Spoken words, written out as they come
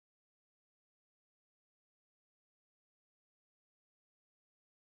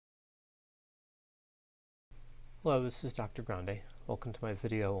Hello, this is Dr. Grande. Welcome to my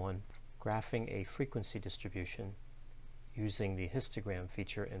video on graphing a frequency distribution using the histogram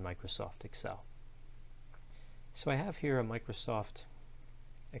feature in Microsoft Excel. So I have here a Microsoft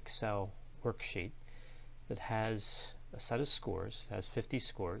Excel worksheet that has a set of scores. It has 50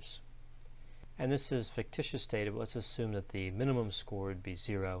 scores. And this is fictitious data, but let's assume that the minimum score would be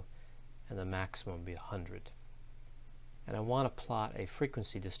 0 and the maximum would be 100. And I want to plot a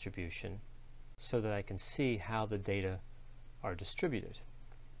frequency distribution so that I can see how the data are distributed.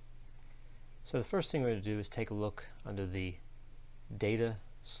 So the first thing we're going to do is take a look under the data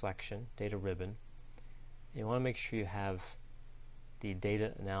selection, data ribbon. And you want to make sure you have the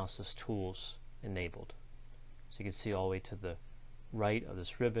data analysis tools enabled. So you can see all the way to the right of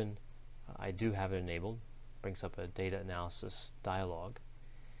this ribbon, I do have it enabled. It brings up a data analysis dialog.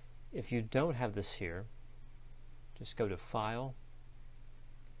 If you don't have this here, just go to File,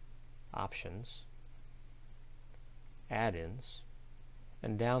 Options, Add-ins,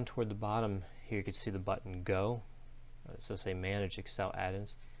 and down toward the bottom here you can see the button Go. So say Manage Excel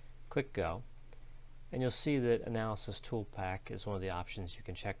Add-ins. Click Go, and you'll see that Analysis Tool Pack is one of the options you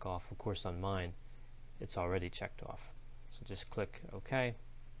can check off. Of course, on mine, it's already checked off. So just click OK,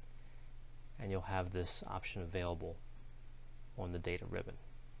 and you'll have this option available on the data ribbon.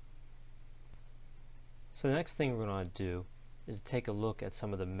 So the next thing we're going to do is take a look at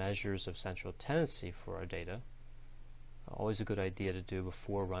some of the measures of central tendency for our data. Always a good idea to do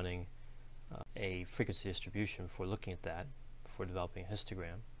before running a frequency distribution, before looking at that, before developing a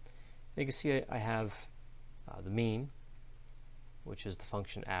histogram. And you can see I have the mean, which is the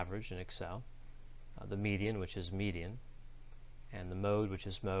function average in Excel, the median, which is median, and the mode, which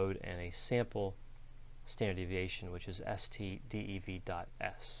is mode, and a sample standard deviation, which is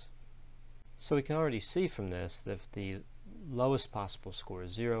stdev.s. So we can already see from this that if the lowest possible score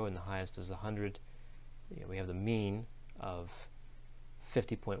is 0 and the highest is 100, we have the mean of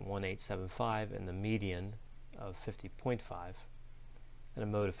 50.1875 and the median of 50.5 and a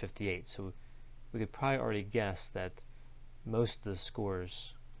mode of 58. So we could probably already guess that most of the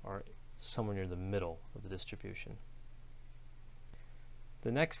scores are somewhere near the middle of the distribution.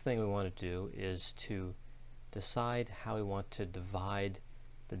 The next thing we want to do is to decide how we want to divide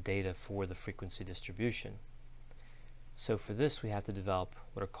the data for the frequency distribution. So for this we have to develop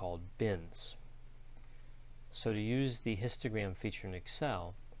what are called bins. So to use the histogram feature in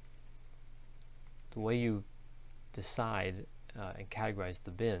Excel, the way you decide and categorize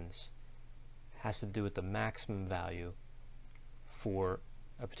the bins has to do with the maximum value for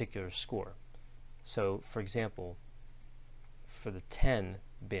a particular score. So for example, for the 10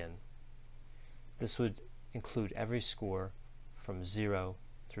 bin, this would include every score from 0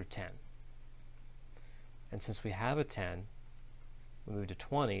 through 10. And since we have a 10, we move to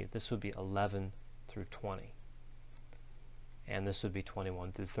 20, this would be 11 through 20. And this would be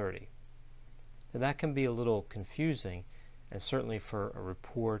 21 through 30. Now that can be a little confusing, and certainly for a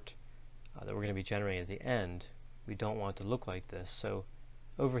report that we're going to be generating at the end, we don't want it to look like this. So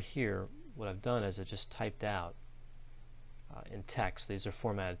over here, what I've done is I just typed out in text, these are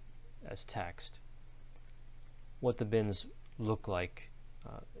formatted as text, what the bins look like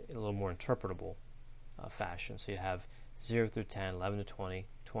in a little more interpretable fashion. So you have 0 through 10, 11 to 20,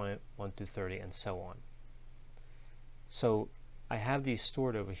 21 through 30, and so on. So I have these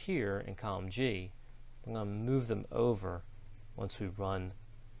stored over here in column G. I'm going to move them over once we run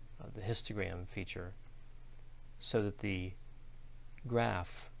the histogram feature so that the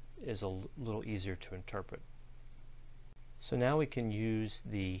graph is a little easier to interpret. So now we can use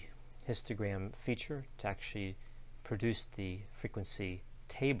the histogram feature to actually produce the frequency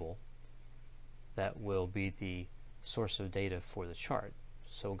table that will be the source of data for the chart.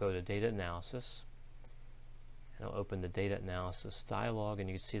 So we'll go to Data Analysis, and I'll open the Data Analysis dialog, and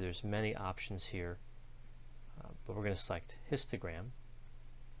you can see there's many options here, but we're going to select Histogram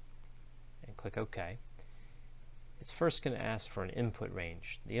and click OK. It's first going to ask for an input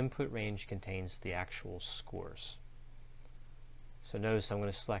range. The input range contains the actual scores. So notice I'm going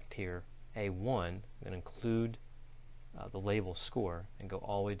to select here A1. I'm going to include the label score and go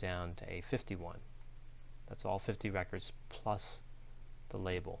all the way down to A51. That's all 50 records plus the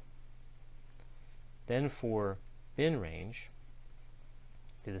label. Then for bin range,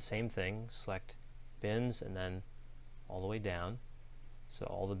 do the same thing, select bins and then all the way down, so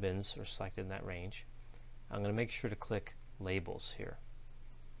all the bins are selected in that range. I'm going to make sure to click labels here.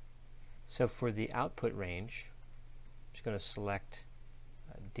 So for the output range, I'm just going to select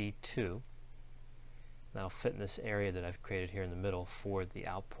D2. That'll fit in this area that I've created here in the middle for the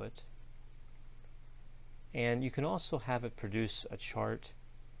output. And you can also have it produce a chart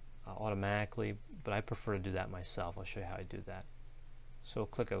automatically, but I prefer to do that myself. I'll show you how I do that. So we'll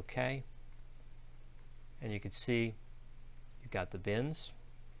click OK, and you can see you've got the bins,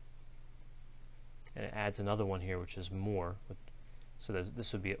 and it adds another one here, which is more. So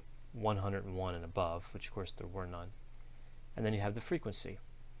this would be 101 and above, which of course there were none. And then you have the frequency.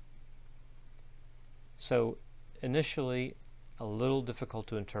 So initially a little difficult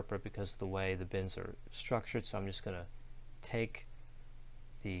to interpret because of the way the bins are structured, so I'm just going to take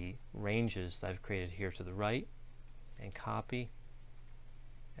the ranges that I've created here to the right and copy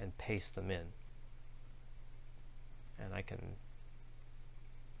and paste them in. And I can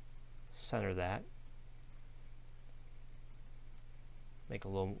center that, make it a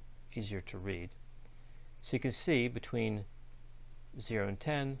little easier to read. So you can see between 0 and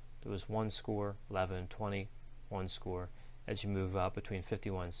 10 there was 1 score, 11 and 20, 1 score. As you move up between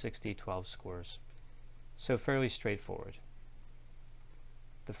 51 and 60, 12 scores. So fairly straightforward.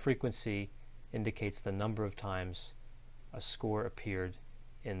 The frequency indicates the number of times a score appeared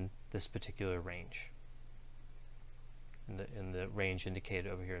in this particular range, in the range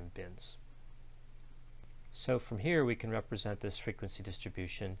indicated over here in bins. So from here we can represent this frequency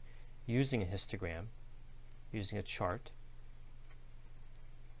distribution using a histogram, using a chart.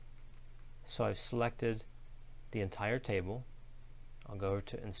 So I've selected the entire table. I'll go over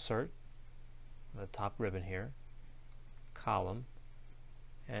to Insert, the top ribbon here, Column,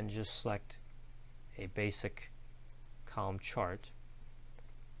 and just select a basic column chart.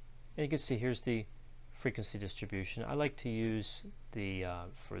 And you can see here's the frequency distribution. I like to use the,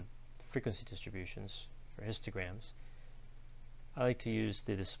 for frequency distributions, for histograms, I like to use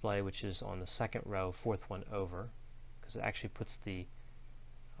the display which is on the second row, fourth one over, because it actually puts the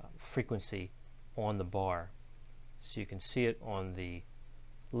frequency on the bar. So you can see it on the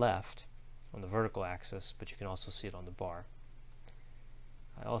left, on the vertical axis, but you can also see it on the bar.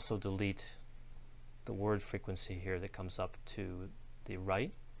 I also delete the word frequency here that comes up to the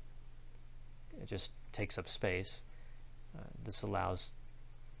right. It just takes up space. This allows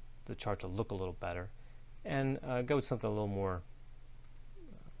the chart to look a little better. And go with something a little more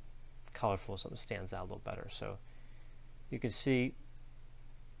colorful, something that stands out a little better. So you can see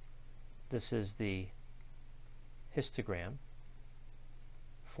this is the histogram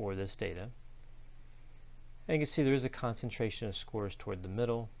for this data. And you can see there is a concentration of scores toward the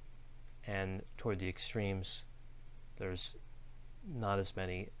middle, and toward the extremes there's not as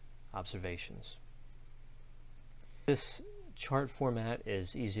many observations. This chart format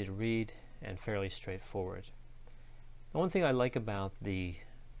is easy to read and fairly straightforward. The one thing I like about the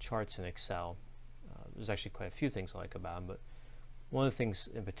charts in Excel, there's actually quite a few things I like about them, but one of the things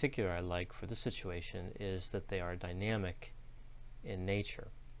in particular I like for this situation is that they are dynamic in nature.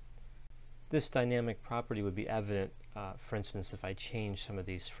 This dynamic property would be evident, for instance, if I change some of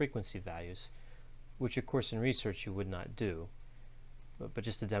these frequency values, which of course in research you would not do, but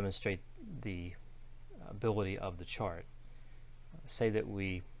just to demonstrate the ability of the chart. Say that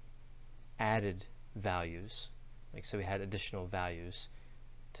we added values, like so we had additional values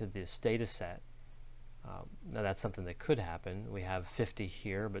to this data set. Now that's something that could happen. We have 50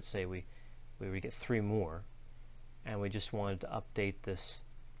 here, but say we get 3 more, and we just wanted to update this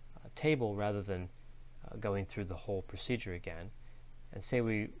table rather than going through the whole procedure again. And say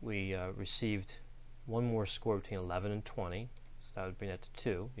we received one more score between 11 and 20, so that would bring that to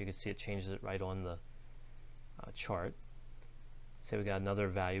 2. You can see it changes it right on the chart. Say we got another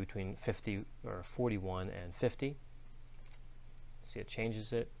value between 50 or 41 and 50. See, it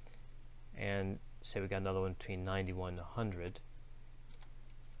changes it. And say we got another one between 91 and 100.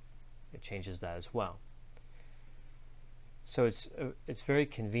 It changes that as well. So it's very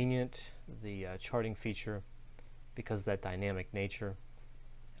convenient, the charting feature, because of that dynamic nature.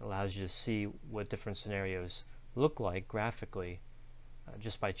 It allows you to see what different scenarios look like graphically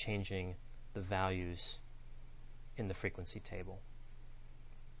just by changing the values in the frequency table.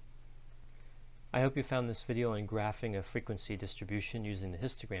 I hope you found this video on graphing a frequency distribution using the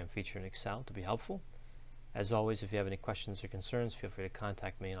histogram feature in Excel to be helpful. As always, if you have any questions or concerns, feel free to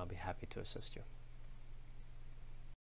contact me and I'll be happy to assist you.